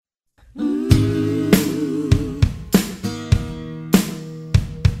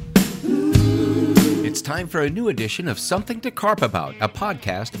It's time for a new edition of Something to Carp About, a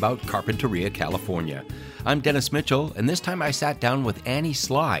podcast about Carpinteria, California. I'm Dennis Mitchell, and this time I sat down with Annie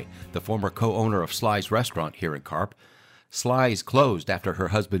Sly, the former co-owner of Sly's restaurant here in Carp. Sly's closed after her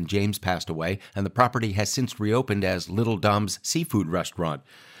husband James passed away, and the property has since reopened as Little Dom's Seafood Restaurant.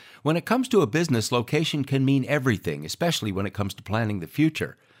 When it comes to a business, location can mean everything, especially when it comes to planning the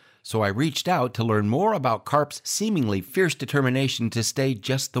future. So I reached out to learn more about Carp's seemingly fierce determination to stay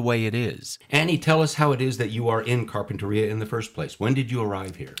just the way it is. Annie, tell us how it is that you are in Carpinteria in the first place. When did you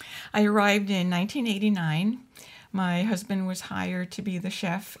arrive here? I arrived in 1989. My husband was hired to be the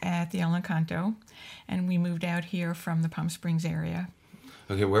chef at the El Encanto, and we moved out here from the Palm Springs area.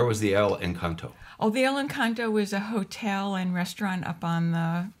 Okay, where was the El Encanto? Oh, the El Encanto is a hotel and restaurant up on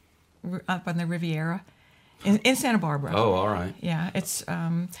the Riviera. In Santa Barbara. Oh, all right. Yeah, it's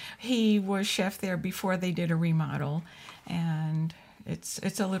he was chef there before they did a remodel, and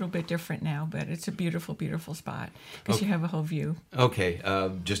it's a little bit different now, but it's a beautiful, beautiful spot because you have a whole view. Okay,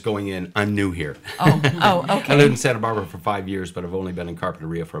 just going in, I'm new here. Oh, okay. I lived in Santa Barbara for 5 years, but I've only been in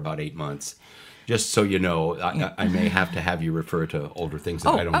Carpinteria for about 8 months. Just so you know, I may have to have you refer to older things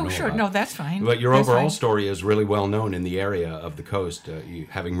that I don't know sure. about. No, that's fine. But your that's overall fine. story is really well known in the area of the coast, you,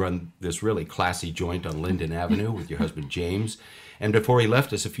 having run this really classy joint on Linden Avenue with your husband James. And before he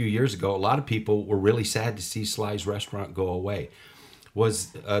left us a few years ago, a lot of people were really sad to see Sly's restaurant go away. Was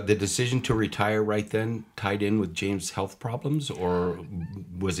the decision to retire right then tied in with James' health problems, or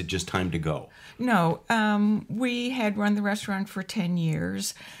was it just time to go? No, we had run the restaurant for 10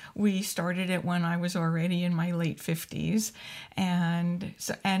 years. We started it when I was already in my late 50s, and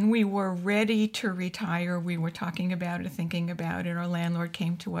we were ready to retire. We were talking about it, thinking about it. Our landlord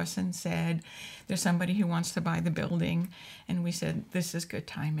came to us and said, there's somebody who wants to buy the building, and we said, this is good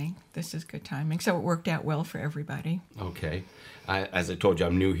timing. This is good timing. So it worked out well for everybody. Okay. As I told you,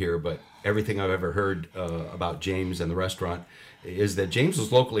 I'm new here, but everything I've ever heard about James and the restaurant is that James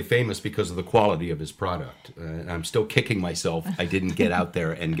was locally famous because of the quality of his product. I'm still kicking myself I didn't get out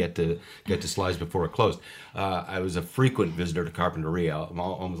there and get to Sly's before it closed. I was a frequent visitor to Carpinteria,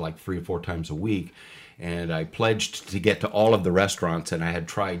 almost like 3 or 4 times a week. And I pledged to get to all of the restaurants, and I had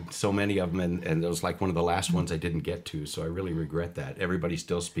tried so many of them, and it was like one of the last ones I didn't get to, so I really regret that. Everybody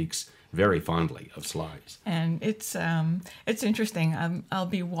still speaks very fondly of Sly's. And it's interesting. I'll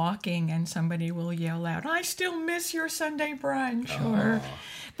be walking, and somebody will yell out, I still miss your Sunday brunch.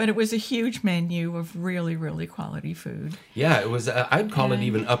 But it was a huge menu of really, really quality food. Yeah, it was. I'd call it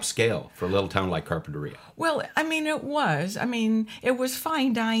even upscale for a little town like Carpinteria. Well, I mean, it was. I mean, it was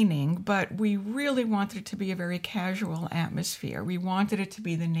fine dining, but we really wanted it to be a very casual atmosphere. We wanted it to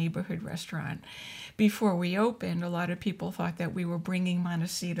be the neighborhood restaurant. Before we opened, a lot of people thought that we were bringing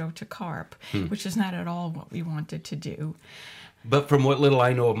Montecito to Carp, which is not at all what we wanted to do. But from what little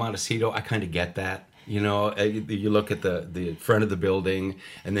I know of Montecito, I kind of get that. You know, you look at the front of the building,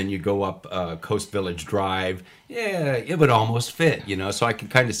 and then you go up Coast Village Drive. Yeah, it would almost fit, you know, so I can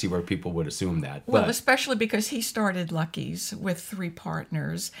kind of see where people would assume that. Well, especially because he started Lucky's with 3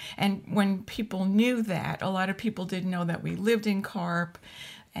 partners. And when people knew that, a lot of people didn't know that we lived in Carp.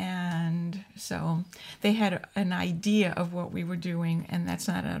 And so they had an idea of what we were doing, and that's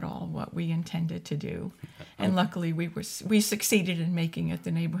not at all what we intended to do. And luckily, we succeeded in making it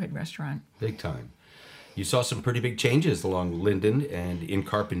the neighborhood restaurant. Big time. You saw some pretty big changes along Linden and in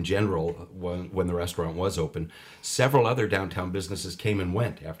Carp in general when the restaurant was open. Several other downtown businesses came and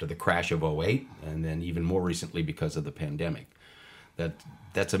went after the crash of '08, and then even more recently because of the pandemic.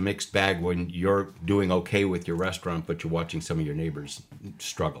 That's a mixed bag when you're doing okay with your restaurant, but you're watching some of your neighbors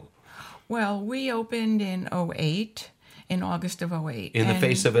struggle. Well, we opened in '08, in August of '08. In the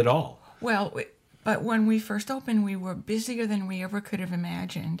face of it all. Well, but when we first opened, we were busier than we ever could have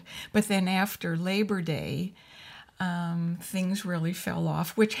imagined. But then after Labor Day, things really fell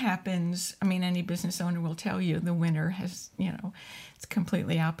off, which happens. I mean, any business owner will tell you the winter has, it's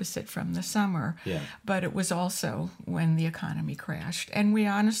completely opposite from the summer. Yeah. But it was also when the economy crashed. And we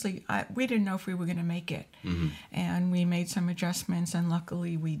honestly, we didn't know if we were going to make it. Mm-hmm. And we made some adjustments, and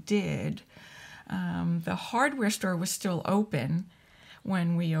luckily we did. The hardware store was still open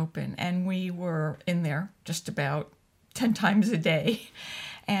when we opened, and we were in there just about 10 times a day.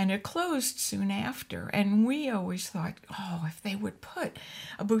 And it closed soon after. And we always thought, if they would put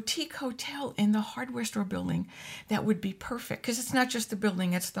a boutique hotel in the hardware store building, that would be perfect. Because it's not just the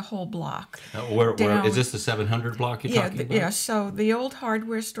building, it's the whole block. Where is this the 700 block you're talking about? Yeah, so the old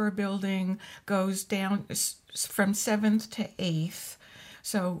hardware store building goes down from 7th to 8th,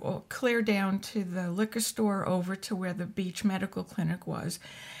 So clear down to the liquor store over to where the beach medical clinic was.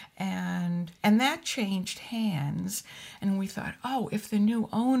 And that changed hands. And we thought, oh, if the new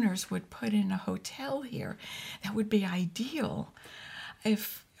owners would put in a hotel here, that would be ideal.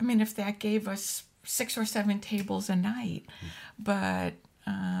 If that gave us 6 or 7 tables a night. But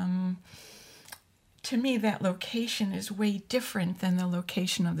to me, that location is way different than the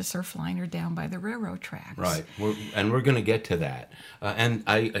location of the Surfliner down by the railroad tracks. Right, we're going to get to that. And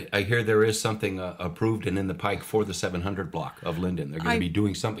I hear there is something approved and in the pike for the 700 block of Linden. They're going to be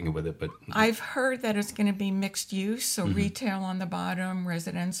doing something with it, but I've heard that it's going to be mixed use, so retail on the bottom,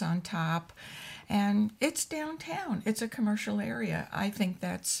 residence on top, and it's downtown. It's a commercial area. I think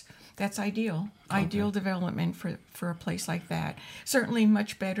that's ideal. Okay. Ideal development for a place like that. Certainly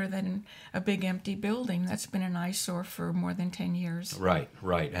much better than a big empty building that's been an eyesore for more than 10 years. Right.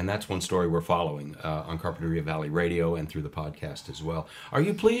 And that's one story we're following on Carpinteria Valley Radio and through the podcast as well. Are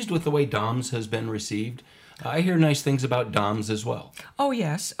you pleased with the way Dom's has been received? I hear nice things about Dom's as well. Oh,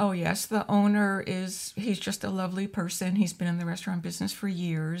 yes. The owner he's just a lovely person. He's been in the restaurant business for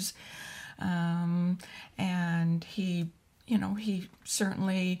years. And he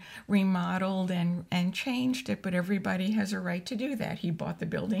certainly remodeled and changed it, but everybody has a right to do that. He bought the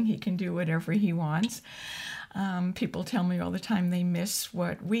building. He can do whatever he wants. People tell me all the time they miss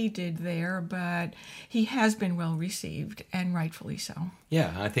what we did there, but he has been well received, and rightfully so.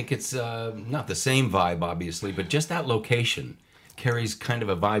 Yeah, I think it's not the same vibe, obviously, but just that location carries kind of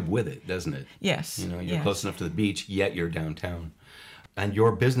a vibe with it, doesn't it? Yes. You're close enough to the beach, yet you're downtown. And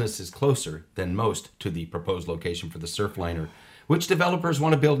your business is closer than most to the proposed location for the Surfliner, which developers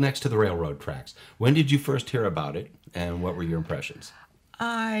want to build next to the railroad tracks. When did you first hear about it, and what were your impressions?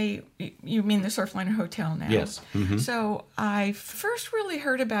 You mean the Surfliner Hotel now? Yes. Mm-hmm. So I first really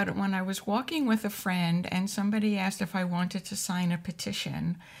heard about it when I was walking with a friend, and somebody asked if I wanted to sign a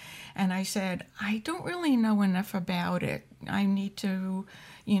petition. And I said, I don't really know enough about it. I need to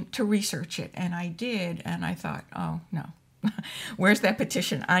research it. And I did, and I thought, oh, no. Where's that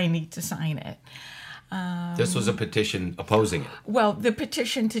petition? I need to sign it. This was a petition opposing it. Well, the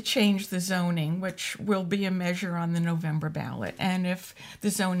petition to change the zoning, which will be a measure on the November ballot. And if the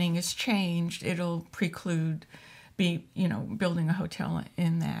zoning is changed, it'll preclude building a hotel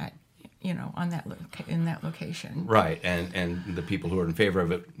in that, in that location. Right, and the people who are in favor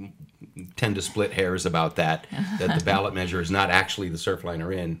of it tend to split hairs about that the ballot measure is not actually the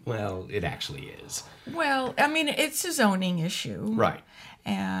Surfliner Inn. Well, it actually is. Well, it's a zoning issue. Right.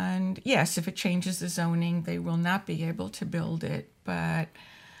 And yes, if it changes the zoning, they will not be able to build it. But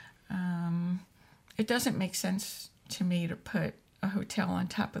it doesn't make sense to me to put a hotel on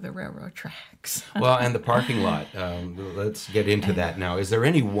top of the railroad tracks. Well, and the parking lot. Let's get into that now. Is there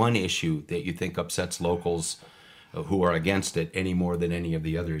any one issue that you think upsets locals who are against it any more than any of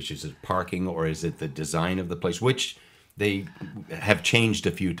the other issues? Is it parking, or is it the design of the place, which they have changed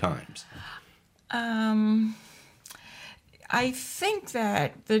a few times? I think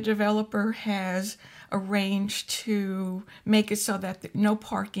that the developer has arranged to make it so that no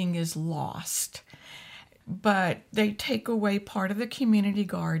parking is lost. But they take away part of the community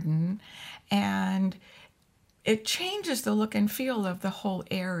garden, and it changes the look and feel of the whole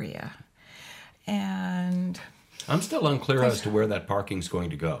area. And I'm still unclear as to where that parking's going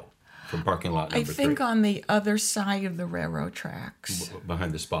to go from parking lot number 3. I think on the other side of the railroad tracks.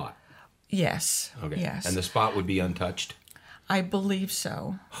 Behind the spot? Yes. Okay. Yes. And the spot would be untouched? I believe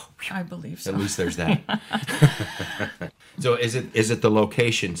so. I believe so. At least there's that. So is it the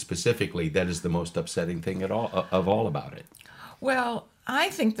location specifically that is the most upsetting thing of all about it? Well, I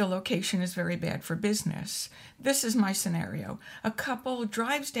think the location is very bad for business. This is my scenario. A couple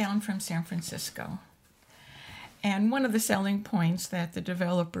drives down from San Francisco. And one of the selling points that the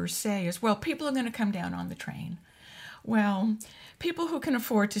developers say is, well, people are going to come down on the train. Well, people who can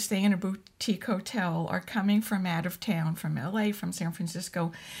afford to stay in a boutique hotel are coming from out of town, from LA, from San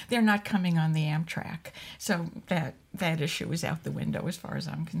Francisco. They're not coming on the Amtrak. So that issue is out the window as far as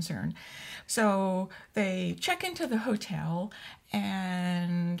I'm concerned. So they check into the hotel,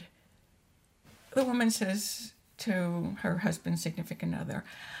 and the woman says to her husband's significant other,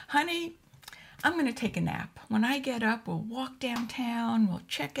 honey, I'm going to take a nap. When I get up, we'll walk downtown, we'll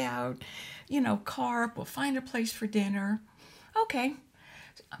check out, Carp, we'll find a place for dinner. Okay.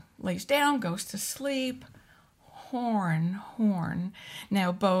 Lays down, goes to sleep. Horn.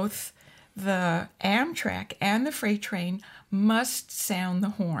 Now, both the Amtrak and the freight train must sound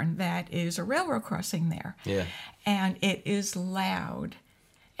the horn. That is a railroad crossing there. Yeah. And it is loud.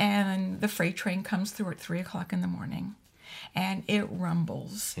 And the freight train comes through at 3 o'clock in the morning. And it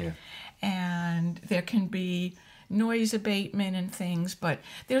rumbles. Yeah. And there can be noise abatement and things, but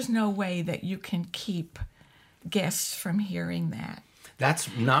there's no way that you can keep guests from hearing that.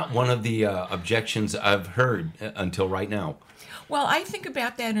 That's not one of the objections I've heard until right now. Well, I think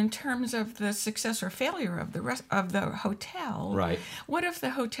about that in terms of the success or failure of the hotel. Right. What if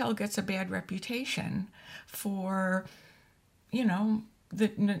the hotel gets a bad reputation for, the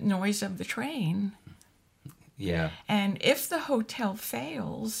noise of the train? Yeah. And if the hotel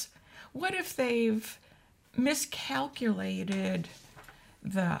fails, what if they've miscalculated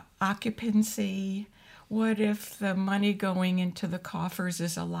the occupancy? What if the money going into the coffers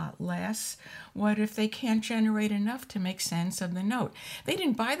is a lot less? What if they can't generate enough to make sense of the note? They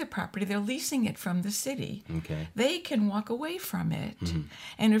didn't buy the property, they're leasing it from the city. Okay. They can walk away from it. Mm-hmm.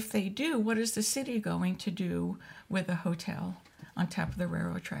 And if they do, what is the city going to do with a hotel on top of the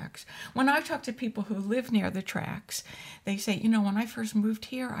railroad tracks? When I talk to people who live near the tracks, they say, when I first moved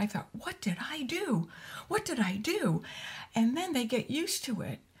here, I thought, what did I do? What did I do? And then they get used to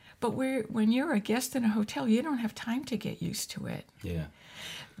it. But when you're a guest in a hotel, you don't have time to get used to it. Yeah.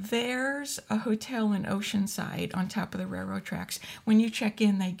 There's a hotel in Oceanside on top of the railroad tracks. When you check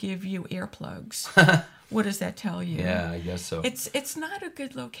in, they give you earplugs. What does that tell you? Yeah, I guess so. It's not a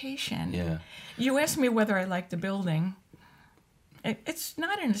good location. Yeah. You asked me whether I like the building. It's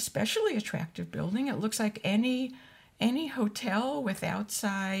not an especially attractive building. It looks like any hotel with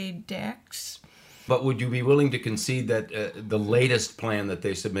outside decks. But would you be willing to concede that the latest plan that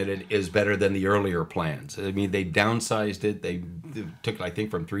they submitted is better than the earlier plans? I mean, they downsized it. They took, I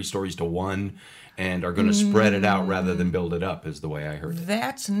think, from 3 stories to 1 and are going to spread it out rather than build it up, is the way I heard it.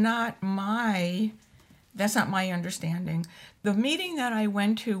 That's not my understanding. The meeting that I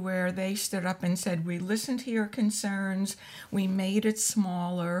went to where they stood up and said, we listened to your concerns, we made it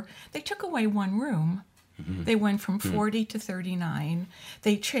smaller, they took away 1 room. They went from 40 to 39.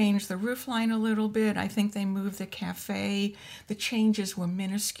 They changed the roof line a little bit. I think they moved the cafe. The changes were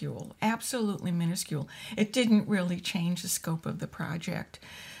minuscule, absolutely minuscule. It didn't really change the scope of the project.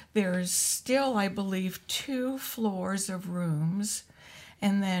 There's still, I believe, 2 floors of rooms,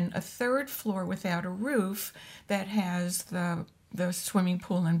 and then a 3rd floor without a roof that has the swimming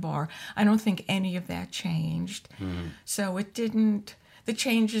pool and bar. I don't think any of that changed. So it didn't. The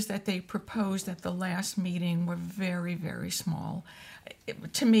changes that they proposed at the last meeting were very, very small.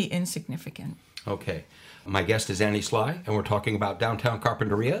 To me, insignificant. Okay. My guest is Annie Sly, and we're talking about downtown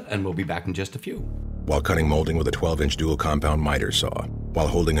Carpinteria, and we'll be back in just a few. While cutting molding with a 12-inch dual compound miter saw, while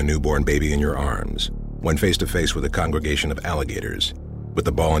holding a newborn baby in your arms, when face-to-face with a congregation of alligators, with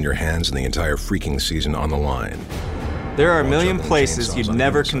the ball in your hands and the entire freaking season on the line. There are a million places you'd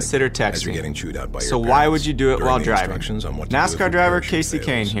never consider texting, so why would you do it while driving? NASCAR driver Casey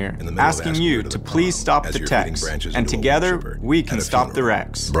Kane here, asking you to please stop the text, and together we can stop the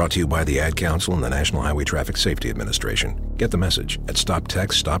wrecks. Brought to you by the Ad Council and the National Highway Traffic Safety Administration. Get the message at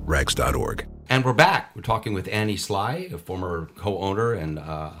stoptextstopwrecks.org. And we're back. We're talking with Annie Sly, a former co-owner and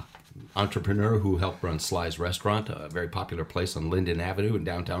entrepreneur who helped run Sly's Restaurant, a very popular place on Linden Avenue in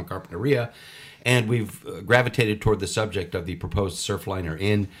downtown Carpinteria. And we've gravitated toward the subject of the proposed Surfliner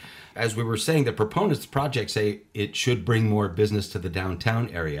Inn. As we were saying, the proponents of the project say it should bring more business to the downtown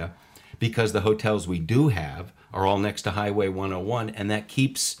area because the hotels we do have are all next to Highway 101, and that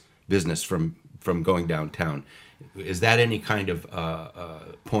keeps business from going downtown. Is that any kind of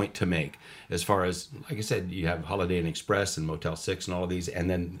point to make? As far as, like I said, you have Holiday Inn Express and Motel 6 and all of these, and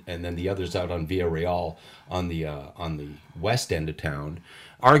then the others out on Via Real on the west end of town.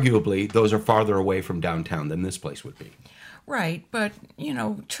 Arguably, those are farther away from downtown than this place would be. Right, but,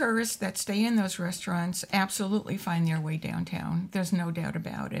 tourists that stay in those restaurants absolutely find their way downtown. There's no doubt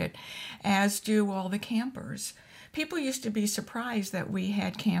about it, as do all the campers. People used to be surprised that we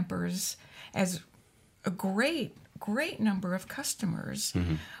had campers as a great number of customers.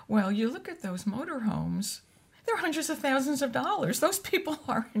 Mm-hmm. Well, you look at those motorhomes, they're hundreds of thousands of dollars. Those people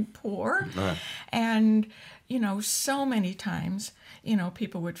aren't poor. And, so many times,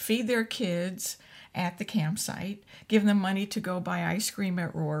 people would feed their kids at the campsite, give them money to go buy ice cream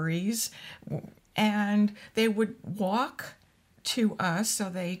at Rory's, and they would walk to us so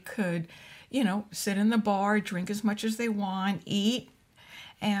they could, sit in the bar, drink as much as they want, eat,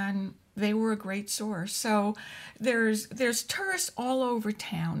 and they were a great source. So there's tourists all over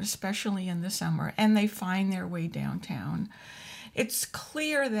town, especially in the summer, and they find their way downtown. It's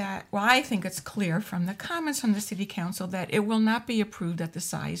clear I think it's clear from the comments from the City Council that it will not be approved at the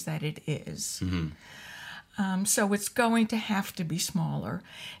size that it is. Mm-hmm. So it's going to have to be smaller.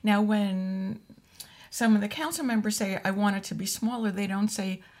 Now, when some of the council members say, I want it to be smaller, they don't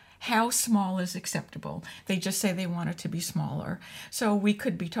say, how small is acceptable? They just say they want it to be smaller. So we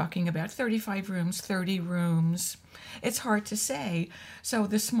could be talking about 35 rooms, 30 rooms. It's hard to say. So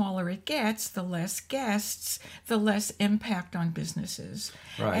the smaller it gets, the less guests, the less impact on businesses.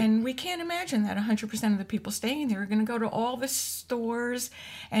 Right. And we can't imagine that 100% of the people staying there are going to go to all the stores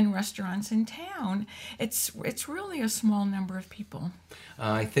and restaurants in town. It's really a small number of people.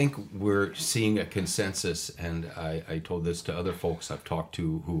 I think we're seeing a consensus, and I told this to other folks I've talked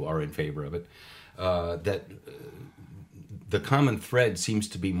to who are in favor of it, that the common thread seems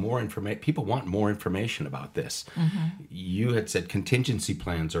to be more information. People want more information about this. Mm-hmm. You had said contingency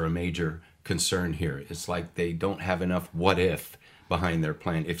plans are a major concern here. It's like they don't have enough what if behind their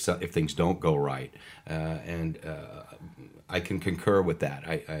plan if things don't go right. And I can concur with that.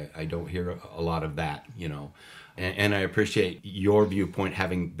 I don't hear a lot of that, you know. And I appreciate your viewpoint,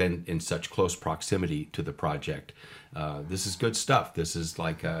 having been in such close proximity to the project. This is good stuff. This is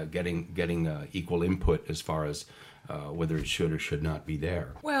like getting equal input as far as whether it should or should not be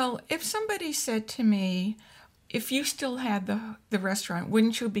there. Well, if somebody said to me, if you still had the restaurant,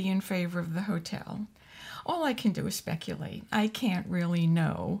 wouldn't you be in favor of the hotel? All I can do is speculate. I can't really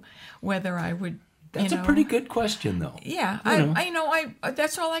know whether I would. That's a pretty good question, though. Yeah, I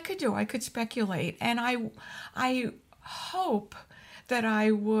that's all I could do. I could speculate, and I hope that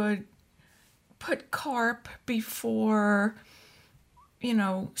I would put Carp before,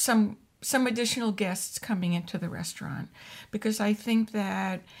 some additional guests coming into the restaurant, because I think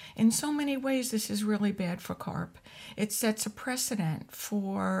that in so many ways this is really bad for Carp. It sets a precedent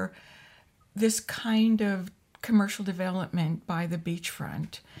for this kind of commercial development by the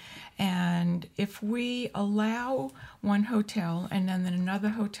beachfront. And if we allow one hotel and then another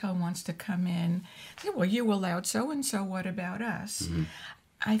hotel wants to come in, say, well, you allowed so-and-so, what about us? Mm-hmm.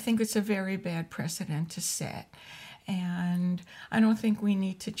 I think it's a very bad precedent to set. And I don't think we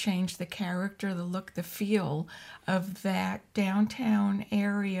need to change the character, the look, the feel of that downtown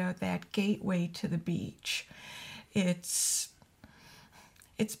area, that gateway to the beach. It's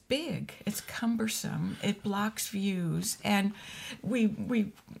big, it's cumbersome, it blocks views, and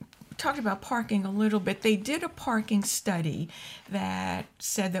we talked about parking a little bit. They did a parking study that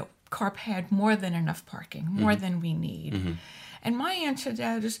said that Carp had more than enough parking, more mm-hmm. than we need. Mm-hmm. And my answer to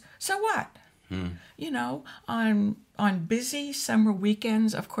that is, so what? On busy summer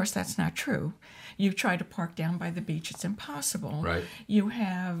weekends, of course, that's not true. You try to park down by the beach, it's impossible. Right. You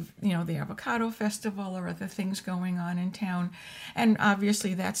have, the Avocado Festival or other things going on in town. And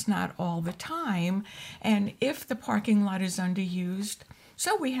obviously that's not all the time. And if the parking lot is underused,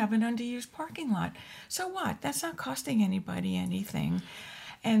 so we have an underused parking lot. So what? That's not costing anybody anything.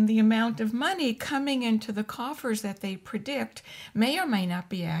 And the amount of money coming into the coffers that they predict may or may not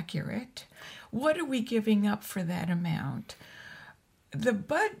be accurate. What are we giving up for that amount? The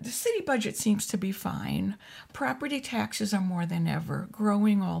city budget seems to be fine. Property taxes are more than ever,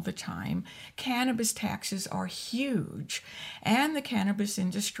 growing all the time. Cannabis taxes are huge. And the cannabis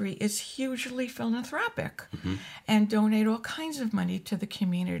industry is hugely philanthropic mm-hmm. and donate all kinds of money to the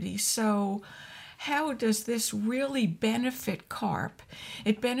community. So how does this really benefit Carp?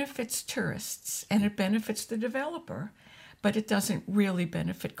 It benefits tourists and it benefits the developer, but it doesn't really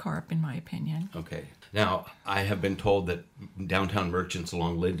benefit Carp, in my opinion. Okay. Now, I have been told that downtown merchants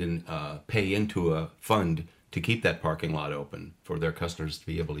along Linden pay into a fund to keep that parking lot open for their customers to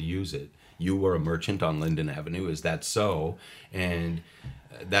be able to use it. You were a merchant on Linden Avenue. Is that so? And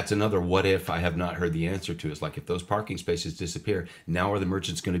that's another what if I have not heard the answer to. Is like, if those parking spaces disappear, now are the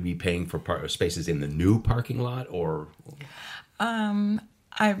merchants going to be paying for spaces in the new parking lot, or?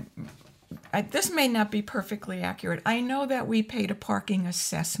 This may not be perfectly accurate. I know that we paid a parking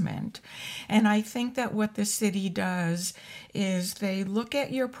assessment, and I think that what the city does is they look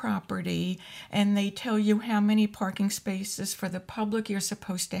at your property and they tell you how many parking spaces for the public you're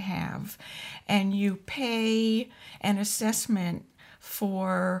supposed to have, and you pay an assessment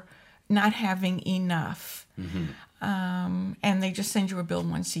for not having enough. Mm-hmm. And they just send you a bill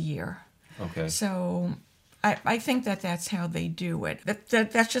once a year. Okay. So I think that that's how they do it.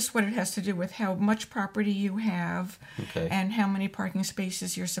 That's just what it has to do with how much property you have okay. and how many parking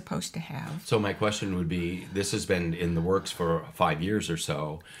spaces you're supposed to have. So my question would be, this has been in the works for 5 years or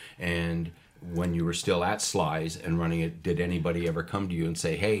so, and when you were still at Sly's and running it, did anybody ever come to you and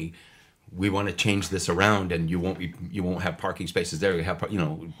say, hey, we want to change this around and you won't have parking spaces there. You have,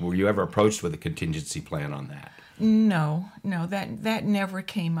 were you ever approached with a contingency plan on that? No, that never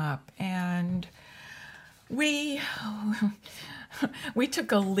came up. And we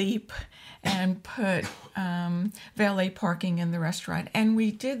took a leap and put valet parking in the restaurant, and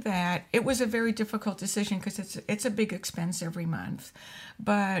we did that. It was a very difficult decision because it's a big expense every month,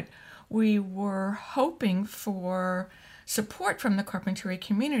 but we were hoping for support from the Carpinteria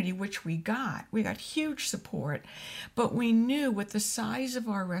community, which we got. We got huge support, but we knew with the size of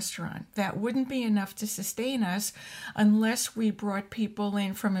our restaurant, that wouldn't be enough to sustain us unless we brought people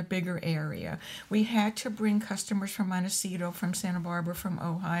in from a bigger area. We had to bring customers from Montecito, from Santa Barbara, from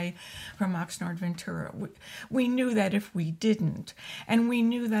Ojai, from Oxnard, Ventura. We knew that if we didn't, and we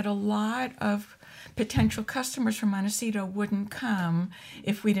knew that a lot of potential customers from Montecito wouldn't come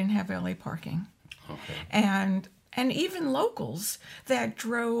if we didn't have LA parking. Okay. And even locals that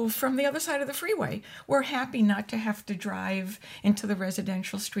drove from the other side of the freeway were happy not to have to drive into the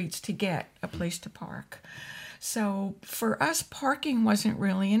residential streets to get a place to park. So for us, parking wasn't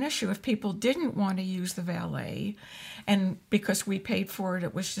really an issue. If people didn't want to use the valet, and because we paid for it,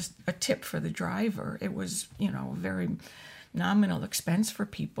 it was just a tip for the driver. It was, a very nominal expense for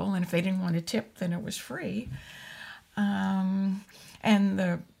people, and if they didn't want to tip, then it was free. And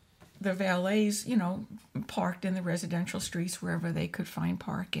the valets, parked in the residential streets wherever they could find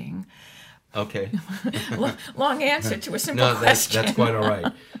parking. Okay. Long answer to a simple question. That's quite all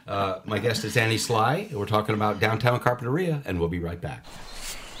right. My guest is Annie Sly. We're talking about downtown Carpinteria, and we'll be right back.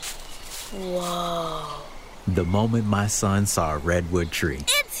 Whoa. The moment my son saw a redwood tree.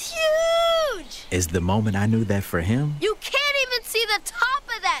 It's huge! Is the moment I knew that for him, you can't even see the top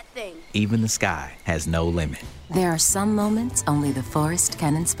of that thing. Even the sky has no limit. There are some moments only the forest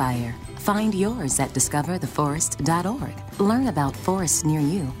can inspire. Find yours at discovertheforest.org. Learn about forests near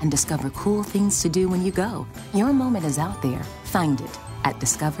you and discover cool things to do when you go. Your moment is out there. Find it at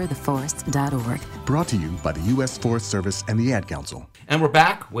discovertheforest.org. Brought to you by the U.S. Forest Service and the Ad Council. And we're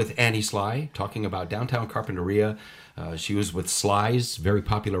back with Annie Sly talking about downtown Carpinteria. She was with Sly's, very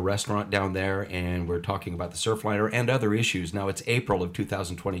popular restaurant down there, and we're talking about the Surfliner and other issues. Now it's April of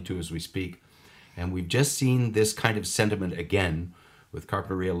 2022 as we speak, and we've just seen this kind of sentiment again with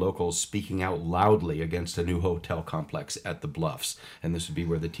Carpinteria locals speaking out loudly against a new hotel complex at the Bluffs. And this would be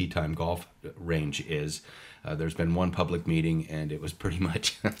where the Tea Time Golf range is. There's been one public meeting, and it was pretty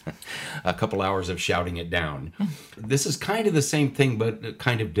much a couple hours of shouting it down. This is kind of the same thing, but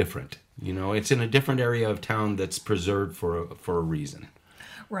kind of different. It's in a different area of town that's preserved for a reason.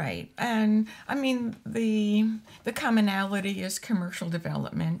 Right. And I mean, the commonality is commercial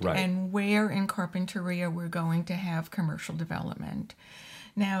development, right, and where in Carpinteria we're going to have commercial development.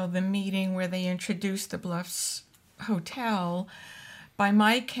 Now, the meeting where they introduced the Bluffs Hotel, by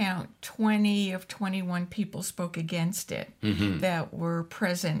my count, 20 of 21 people spoke against it that were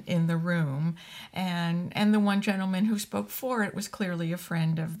present in the room. And the one gentleman who spoke for it was clearly a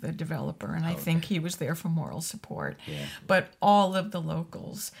friend of the developer, and I think he was there for moral support. Yeah. But all of the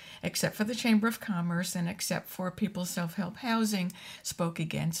locals, except for the Chamber of Commerce and except for People's Self-Help Housing, spoke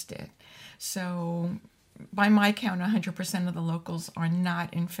against it. So by my count, 100% of the locals are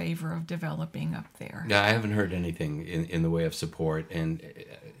not in favor of developing up there. Yeah, I haven't heard anything in the way of support. And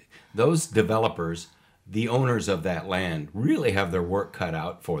those developers, the owners of that land, really have their work cut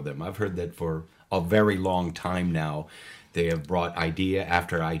out for them. I've heard that for a very long time now. They have brought idea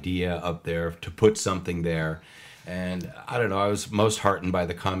after idea up there to put something there. And I don't know, I was most heartened by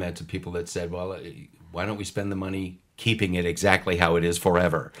the comments of people that said, well, why don't we spend the money keeping it exactly how it is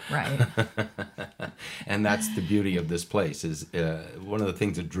forever? Right. And that's the beauty of this place. Is one of the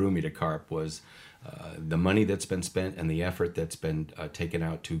things that drew me to Carp was the money that's been spent and the effort that's been taken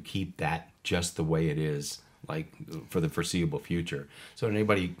out to keep that just the way it is, like for the foreseeable future. So if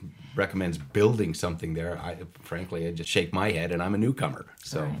anybody recommends building something there, frankly, I just shake my head, and I'm a newcomer.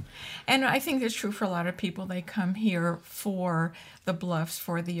 So, right. And I think that's true for a lot of people. They come here for the Bluffs,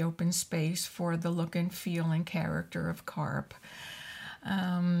 for the open space, for the look and feel and character of Carp.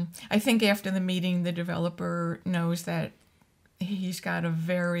 I think after the meeting, the developer knows that he's got a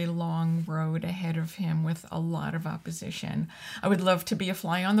very long road ahead of him with a lot of opposition. I would love to be a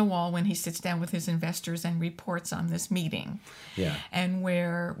fly on the wall when he sits down with his investors and reports on this meeting, and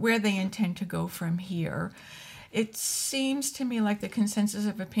where they intend to go from here. It seems to me like the consensus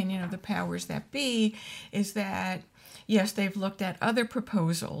of opinion of the powers that be is that, yes, they've looked at other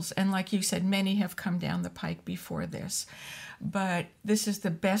proposals, and like you said, many have come down the pike before this, but this is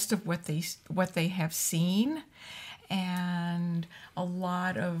the best of what they have seen. And a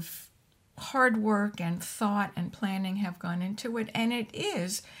lot of hard work and thought and planning have gone into it. And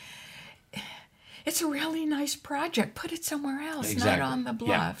it's a really nice project. Put it somewhere else, exactly. Not on the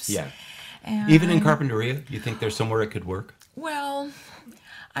Bluffs. Yeah. And, even in Carpinteria, you think there's somewhere it could work? Well,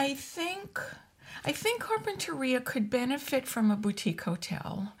 I think I think Carpinteria could benefit from a boutique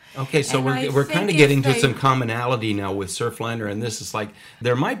hotel. Okay, so we're kind of getting to some commonality now with Surfliner, and this is like,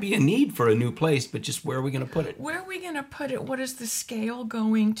 there might be a need for a new place, but just where are we going to put it? Where are we going to put it? What is the scale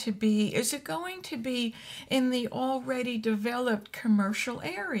going to be? Is it going to be in the already developed commercial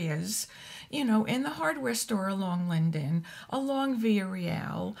areas? You know, in the hardware store along Linden, along Via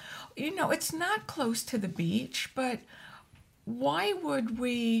Real. You know, it's not close to the beach, but why would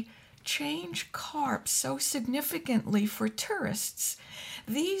we change Carp so significantly for tourists?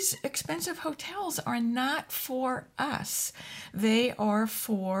 These expensive hotels are not for us. They are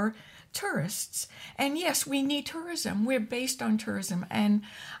for tourists. And yes, we need tourism. We're based on tourism. And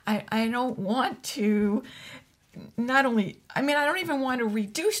I don't want to I don't even want to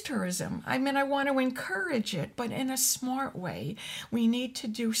reduce tourism. I want to encourage it, but in a smart way. We need to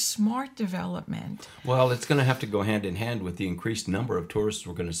do smart development. Well, it's going to have to go hand in hand with the increased number of tourists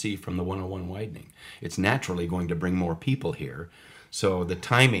we're going to see from the 101 widening. It's naturally going to bring more people here. So the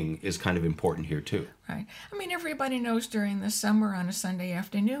timing is kind of important here, too. Right. Everybody knows during the summer on a Sunday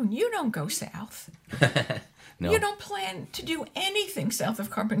afternoon, you don't go south. No. You don't plan to do anything south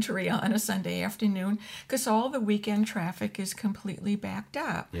of Carpinteria on a Sunday afternoon because all the weekend traffic is completely backed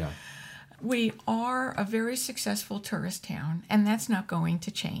up. Yeah. We are a very successful tourist town, and that's not going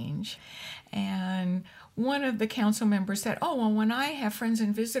to change. And one of the council members said, when I have friends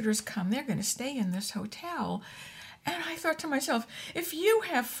and visitors come, they're going to stay in this hotel. And I thought to myself, if you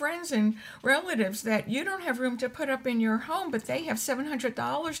have friends and relatives that you don't have room to put up in your home, but they have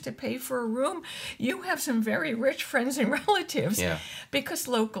 $700 to pay for a room, you have some very rich friends and relatives. Yeah. Because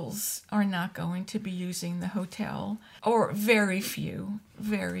locals are not going to be using the hotel, or very few,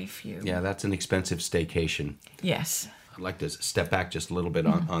 very few. Yeah, that's an expensive staycation. Yes. I'd like to step back just a little bit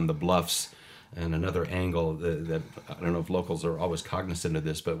on the bluffs and another angle that I don't know if locals are always cognizant of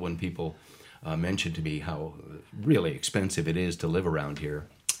this, but when people mentioned to me how really expensive it is to live around here.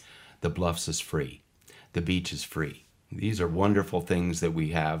 The bluffs is free. The beach is free. These are wonderful things that we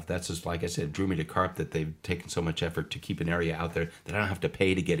have. That's just, like I said, drew me to Carp, that they've taken so much effort to keep an area out there that I don't have to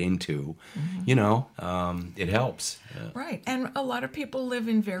pay to get into. Mm-hmm. It helps. Right. And a lot of people live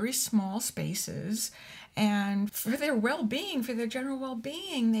in very small spaces. And for their well-being, for their general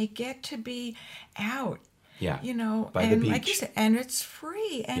well-being, they get to be out. Yeah, by the beach. Like you said, and it's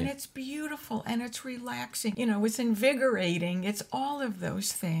free, and it's beautiful, and it's relaxing. It's invigorating. It's all of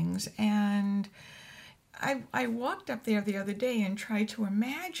those things. And I walked up there the other day and tried to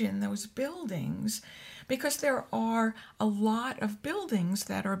imagine those buildings, because there are a lot of buildings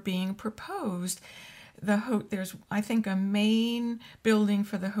that are being proposed. There's, I think, a main building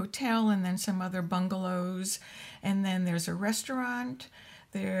for the hotel, and then some other bungalows, and then there's a restaurant.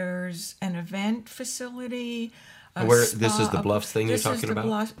 There's an event facility. This is the bluffs thing you're talking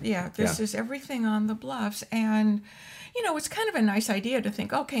about? This is everything on the bluffs. And, it's kind of a nice idea to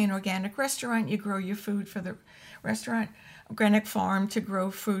think, okay, an organic restaurant, you grow your food for the restaurant, organic farm to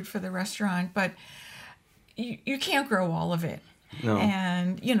grow food for the restaurant, but you can't grow all of it. No.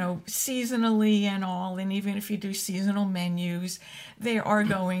 And, seasonally and all, and even if you do seasonal menus, they are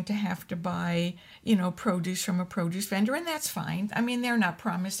going to have to buy, produce from a produce vendor, and that's fine. They're not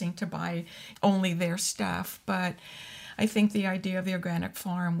promising to buy only their stuff, but I think the idea of the organic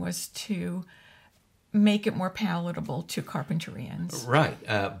farm was to make it more palatable to Carpinterians. Right.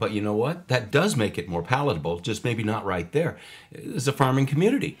 But you know what? That does make it more palatable, just maybe not right there. It's a farming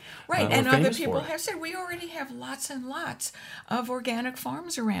community. Right. And other people have said, we already have lots and lots of organic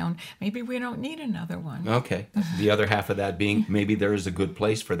farms around. Maybe we don't need another one. Okay. The other half of that being, maybe there is a good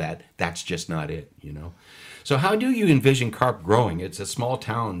place for that. That's just not it, So how do you envision Carp growing? It's a small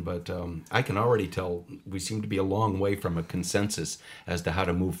town, but I can already tell we seem to be a long way from a consensus as to how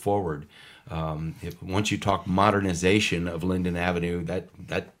to move forward. Once you talk modernization of Linden Avenue,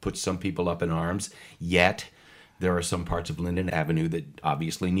 that puts some people up in arms. Yet, there are some parts of Linden Avenue that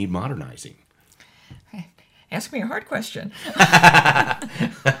obviously need modernizing. Ask me a hard question.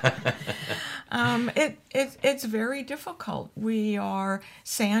 It's very difficult. We are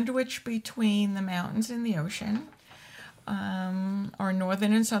sandwiched between the mountains and the ocean. Our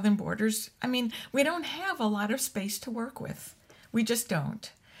northern and southern borders. We don't have a lot of space to work with. We just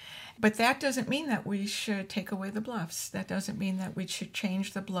don't. But that doesn't mean that we should take away the bluffs. That doesn't mean that we should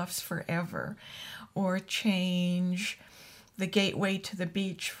change the bluffs forever or change the gateway to the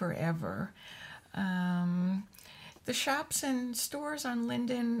beach forever. The shops and stores on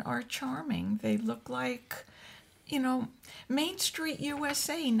Linden are charming. They look like, Main Street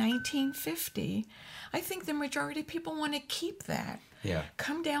USA, 1950, I think the majority of people want to keep that. Yeah.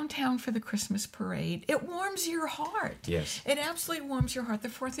 Come downtown for the Christmas parade. It warms your heart. Yes. It absolutely warms your heart. The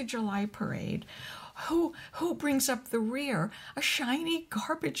 4th of July parade. Who brings up the rear? A shiny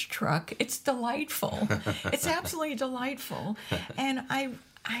garbage truck. It's delightful. It's absolutely delightful. And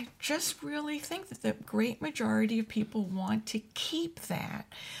I just really think that the great majority of people want to keep that.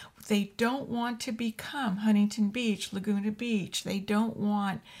 They don't want to become Huntington Beach, Laguna Beach. They don't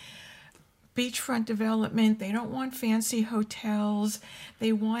want beachfront development. They don't want fancy hotels.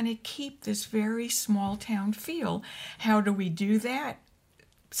 They want to keep this very small town feel. How do we do that?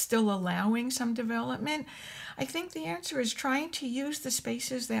 Still allowing some development? I think the answer is trying to use the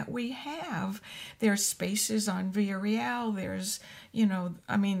spaces that we have. There's spaces on Villarreal. There's,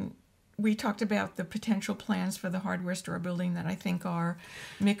 we talked about the potential plans for the hardware store building that I think are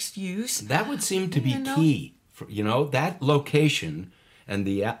mixed use. That would seem to be key. That location and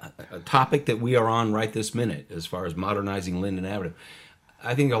the topic that we are on right this minute, as far as modernizing Linden Avenue,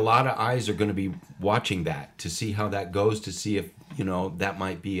 I think a lot of eyes are going to be watching that to see how that goes, to see if, that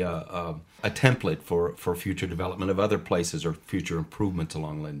might be a template for future development of other places or future improvements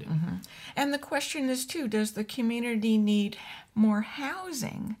along Linden. Mm-hmm. And the question is, too, does the community need more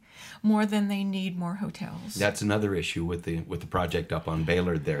housing more than they need more hotels? That's another issue with the project up on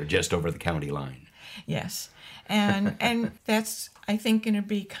Baylord there, just over the county line. Yes. And that's, I think, going to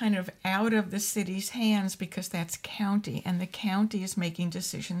be kind of out of the city's hands because that's county, and the county is making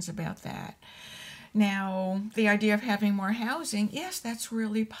decisions about that. Now, the idea of having more housing, yes, that's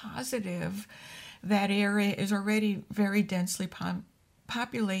really positive. That area is already very densely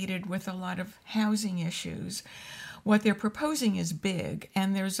populated with a lot of housing issues. What they're proposing is big,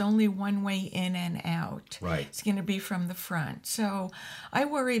 and there's only one way in and out. Right. It's going to be from the front. So I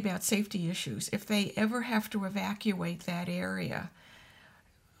worry about safety issues. If they ever have to evacuate that area,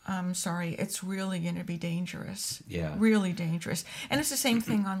 I'm sorry, it's really going to be dangerous. Yeah. Really dangerous. And it's the same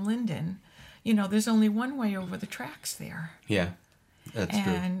thing on Linden. There's only one way over the tracks there. Yeah, that's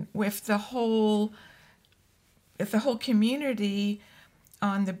true. And if the whole community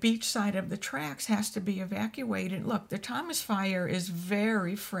on the beach side of the tracks has to be evacuated. Look, the Thomas fire is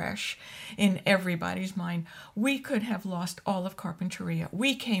very fresh in everybody's mind. We could have lost all of Carpinteria.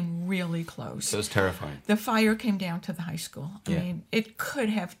 We came really close. So it's terrifying. The fire came down to the high school. I Yeah. mean, it could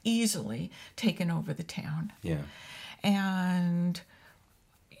have easily taken over the town. Yeah. And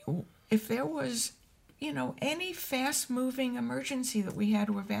if there was, any fast-moving emergency that we had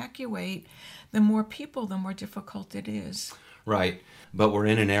to evacuate, the more people, the more difficult it is. Right. But we're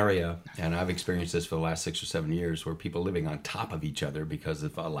in an area, and I've experienced this for the last 6 or 7 years, where people living on top of each other because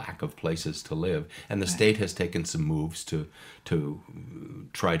of a lack of places to live. And the state has taken some moves to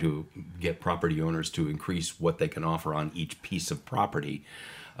try to get property owners to increase what they can offer on each piece of property.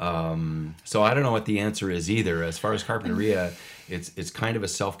 So I don't know what the answer is either. As far as Carpinteria, it's kind of a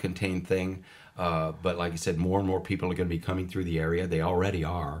self-contained thing. But like I said, more and more people are going to be coming through the area. They already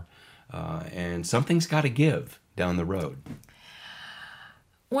are. And something's got to give down the road.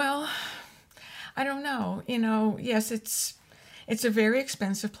 Well, I don't know. Yes, it's a very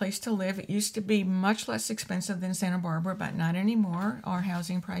expensive place to live. It used to be much less expensive than Santa Barbara, but not anymore. Our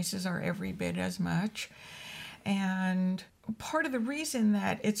housing prices are every bit as much. And part of the reason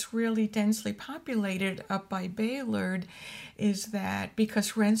that it's really densely populated up by Baylord is that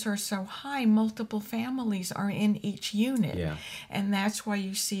because rents are so high, multiple families are in each unit. Yeah. And that's why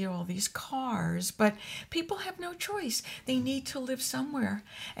you see all these cars. But people have no choice. They need to live somewhere,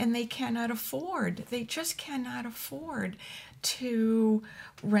 and they just cannot afford to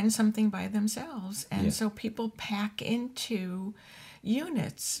rent something by themselves. And so people pack into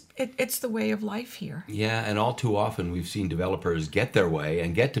units. It's the way of life here. Yeah, and all too often we've seen developers get their way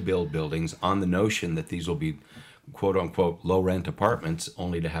and get to build buildings on the notion that these will be quote-unquote low-rent apartments,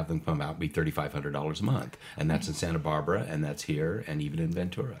 only to have them come out and be $3,500 a month. And that's in Santa Barbara, and that's here, and even in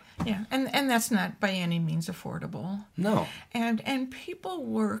Ventura. Yeah, and that's not by any means affordable. No. And people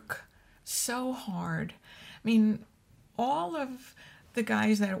work so hard. I mean, all of the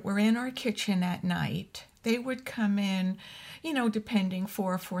guys that were in our kitchen at night, they would come in, depending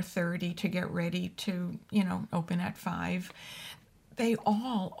 4 or 4:30 to get ready to, open at 5. They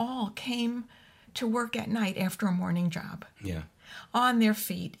all came to work at night after a morning job. Yeah. On their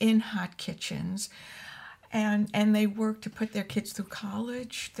feet, in hot kitchens. And they worked to put their kids through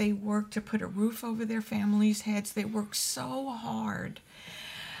college. They worked to put a roof over their families' heads. They worked so hard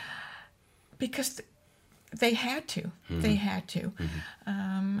because they had to. Mm-hmm. They had to.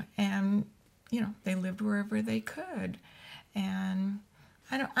 Mm-hmm. And, they lived wherever they could. And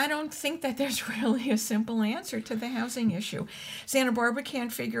I I don't think that there's really a simple answer to the housing issue. Santa Barbara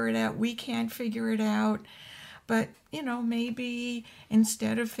can't figure it out. We can't figure it out. But, maybe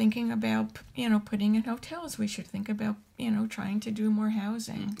instead of thinking about, putting in hotels, we should think about, trying to do more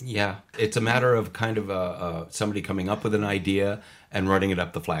housing. Yeah, it's a matter of kind of somebody coming up with an idea and running it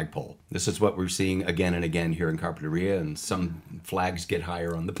up the flagpole. This is what we're seeing again and again here in Carpinteria, and some flags get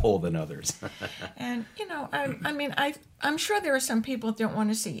higher on the pole than others. And, I'm sure there are some people that don't want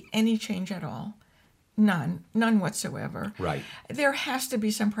to see any change at all. None whatsoever. Right. There has to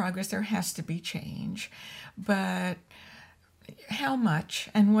be some progress. There has to be change. But how much,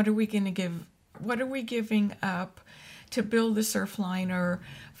 and what are we going to give? What are we giving up to build the surf liner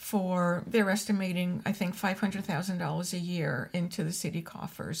for? They're estimating, I think, $500,000 a year into the city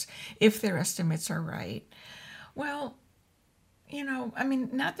coffers, if their estimates are right. Well,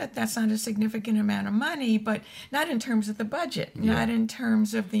 not that that's not a significant amount of money, but not in terms of the budget, not in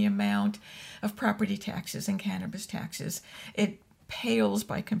terms of the amount of property taxes and cannabis taxes. It pales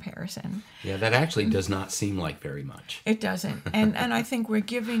by comparison. Yeah, that actually does not seem like very much. It doesn't. And I think we're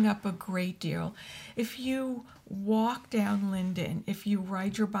giving up a great deal. If you walk down Linden, if you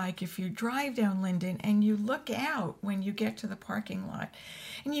ride your bike, if you drive down Linden, and you look out when you get to the parking lot,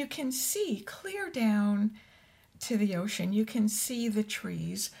 and you can see clear down to the ocean, you can see the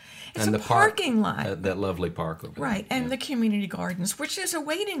trees. It's and a the parking lot. That lovely park over there. Right, and the community gardens, which there's a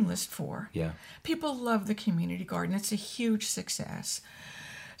waiting list for. Yeah. People love the community garden. It's a huge success.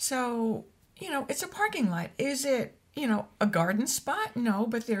 So, it's a parking lot. Is it, a garden spot? No,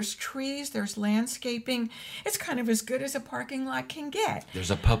 but there's trees, there's landscaping. It's kind of as good as a parking lot can get. There's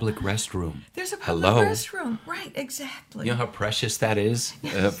a public restroom. There's a public restroom. Right, exactly. You know how precious that is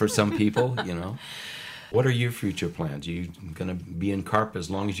for some people, What are your future plans? Are you going to be in Carp as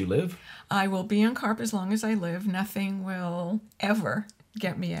long as you live? I will be in Carp as long as I live. Nothing will ever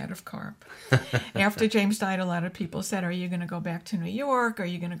get me out of Carp. After James died, a lot of people said, are you going to go back to New York? Are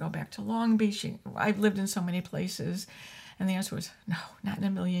you going to go back to Long Beach? I've lived in so many places. And the answer was, no, not in a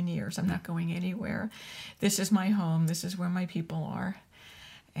million years. I'm not going anywhere. This is my home. This is where my people are.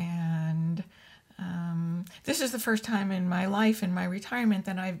 And this is the first time in my life, in my retirement,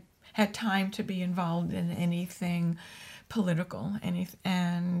 that I've had time to be involved in anything political,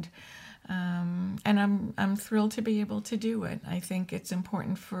 and I'm thrilled to be able to do it. I think it's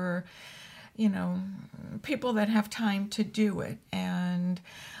important for people that have time to do it, and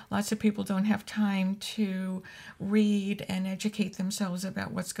lots of people don't have time to read and educate themselves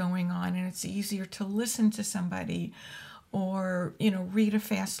about what's going on, and it's easier to listen to somebody or read a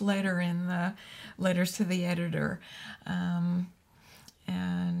fast letter in the letters to the editor.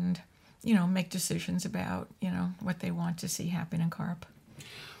 And make decisions about, what they want to see happen in Carp.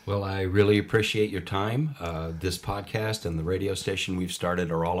 Well, I really appreciate your time. This podcast and the radio station we've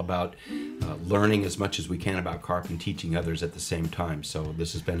started are all about learning as much as we can about Carp and teaching others at the same time. So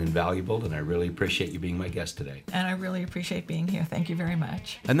this has been invaluable, and I really appreciate you being my guest today. And I really appreciate being here. Thank you very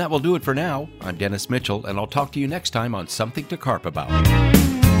much. And that will do it for now. I'm Dennis Mitchell, and I'll talk to you next time on Something to Carp About.